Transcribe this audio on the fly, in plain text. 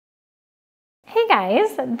Hey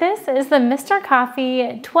guys, this is the Mr.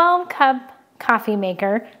 Coffee 12 cup coffee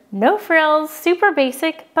maker. No frills, super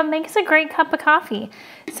basic, but makes a great cup of coffee.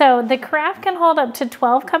 So the carafe can hold up to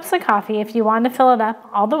 12 cups of coffee if you want to fill it up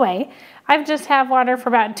all the way. I just have water for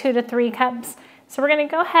about 2 to 3 cups. So we're gonna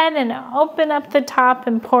go ahead and open up the top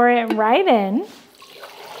and pour it right in.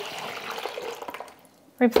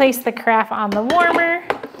 Replace the carafe on the warmer.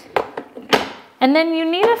 And then you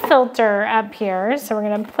need a filter up here. So we're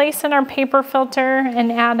gonna place in our paper filter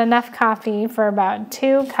and add enough coffee for about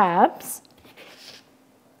 2 cups.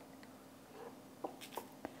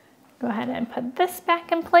 Go ahead and put this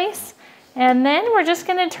back in place. And then we're just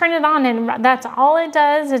gonna turn it on, and that's all it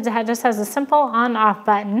does. It just has a simple on-off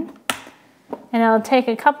button. And it'll take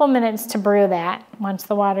a couple minutes to brew that once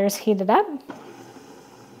the water is heated up.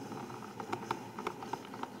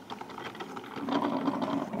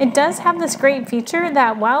 It does have this great feature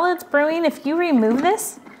that while it's brewing, if you remove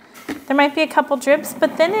this, there might be a couple drips,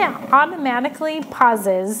 but then it automatically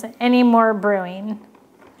pauses any more brewing.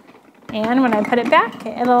 And when I put it back,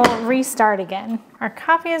 it'll restart again. Our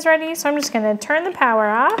coffee is ready, so I'm just gonna turn the power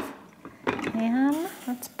off and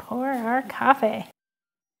let's pour our coffee.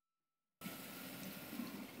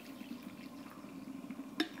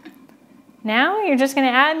 Now you're just gonna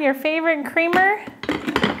add your favorite creamer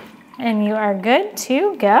and you are good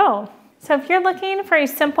to go. So if you're looking for a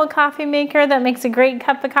simple coffee maker that makes a great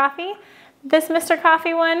cup of coffee, this Mr.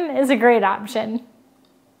 Coffee one is a great option.